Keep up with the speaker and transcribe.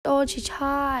Hello, Chicha.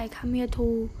 I come here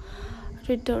to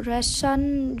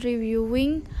restoration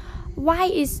reviewing. Why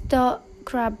is the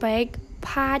garbage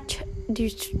patch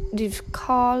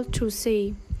difficult to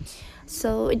see?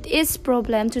 So it is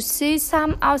problem to see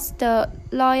some of the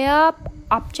lower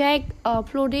object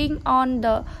floating on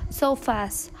the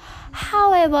surface.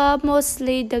 However,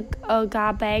 mostly the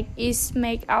garbage is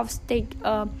made of stick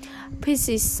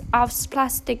pieces of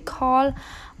plastic called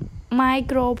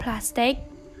microplastic.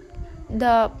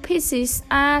 The pieces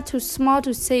are too small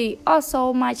to see.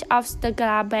 Also, much of the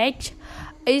garbage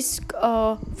is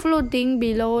floating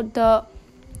below the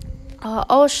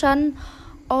ocean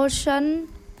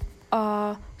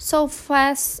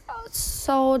surface,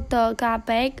 so the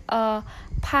garbage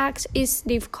part is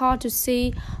difficult to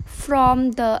see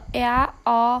from the air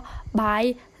or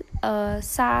by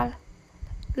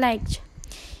satellite.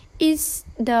 Is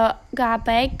the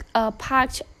garbage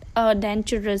part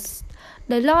dangerous?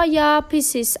 The lower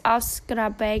pieces of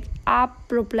garbage are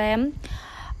possible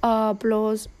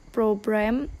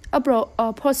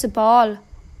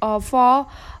for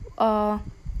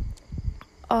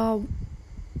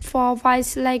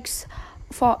white legs.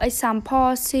 For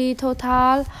example, see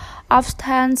total of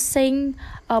dancing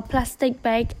plastic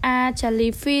bag are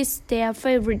jellyfish. Their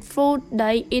favorite food,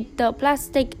 they eat the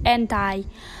plastic and die.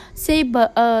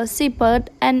 Seabird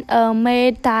and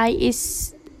may die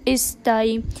is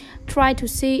they try to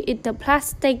see it the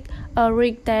plastic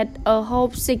rig that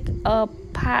hope sick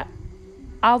part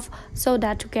of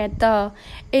soda together.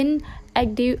 In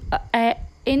addition,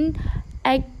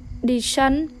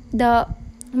 the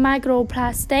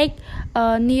microplastic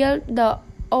near the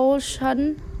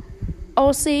ocean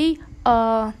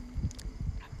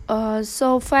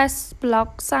surface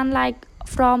block sunlight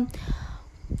from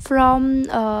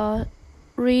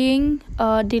reaching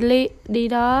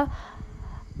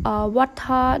water.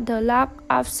 The lack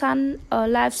of sun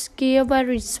life skill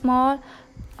very small.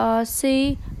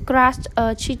 Sea grass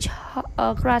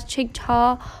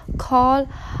creature called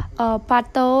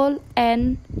paddle,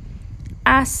 and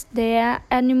as their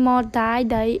animal die,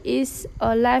 there is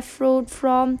a live fruit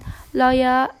from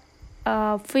lower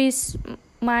fish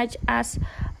much as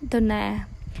the net.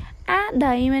 At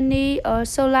the many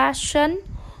solution,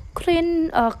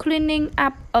 cleaning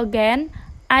up again,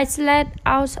 isolate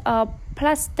out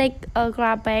plastic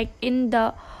garbage in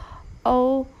the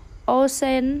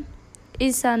ocean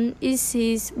isn't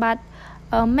easy, but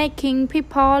making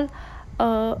people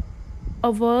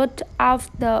aware of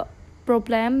the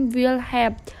problem will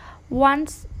help.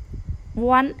 Once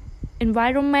one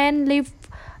environment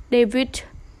David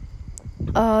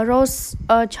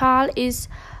Rothschild is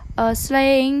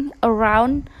sailing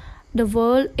around the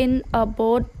world in a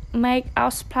boat made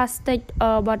of plastic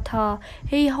bottle.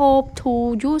 He hoped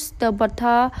to use the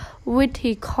bottle, which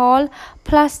he called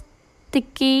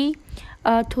plasticky,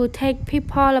 to take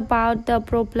people about the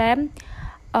problem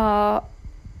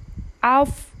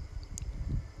of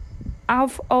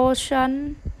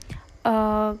ocean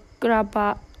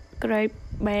garbage.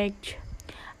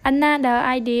 Another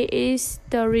idea is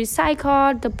to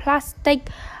recycle the plastic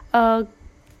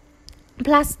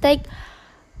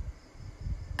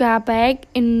garbage.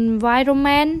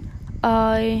 Environment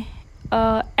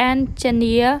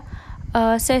engineer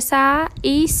Cesar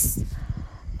is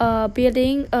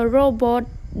building a robot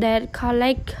that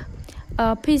collects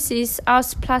pieces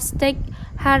of plastic.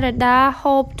 Harada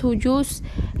hoped to use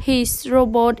his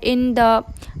robot in the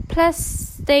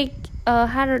plastic.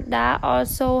 Harada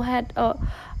also had a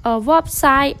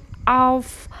website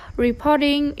of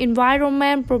reporting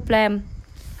environment problem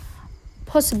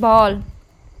possible.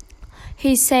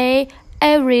 He said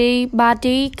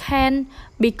everybody can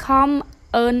become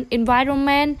an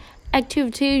environment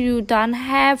activity. You don't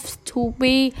have to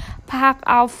be part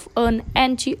of an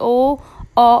NGO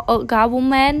or a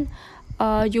government.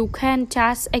 You can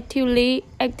just actively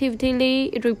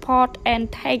report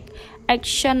and take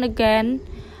action against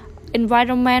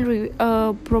environment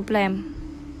problem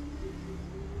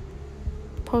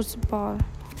possible.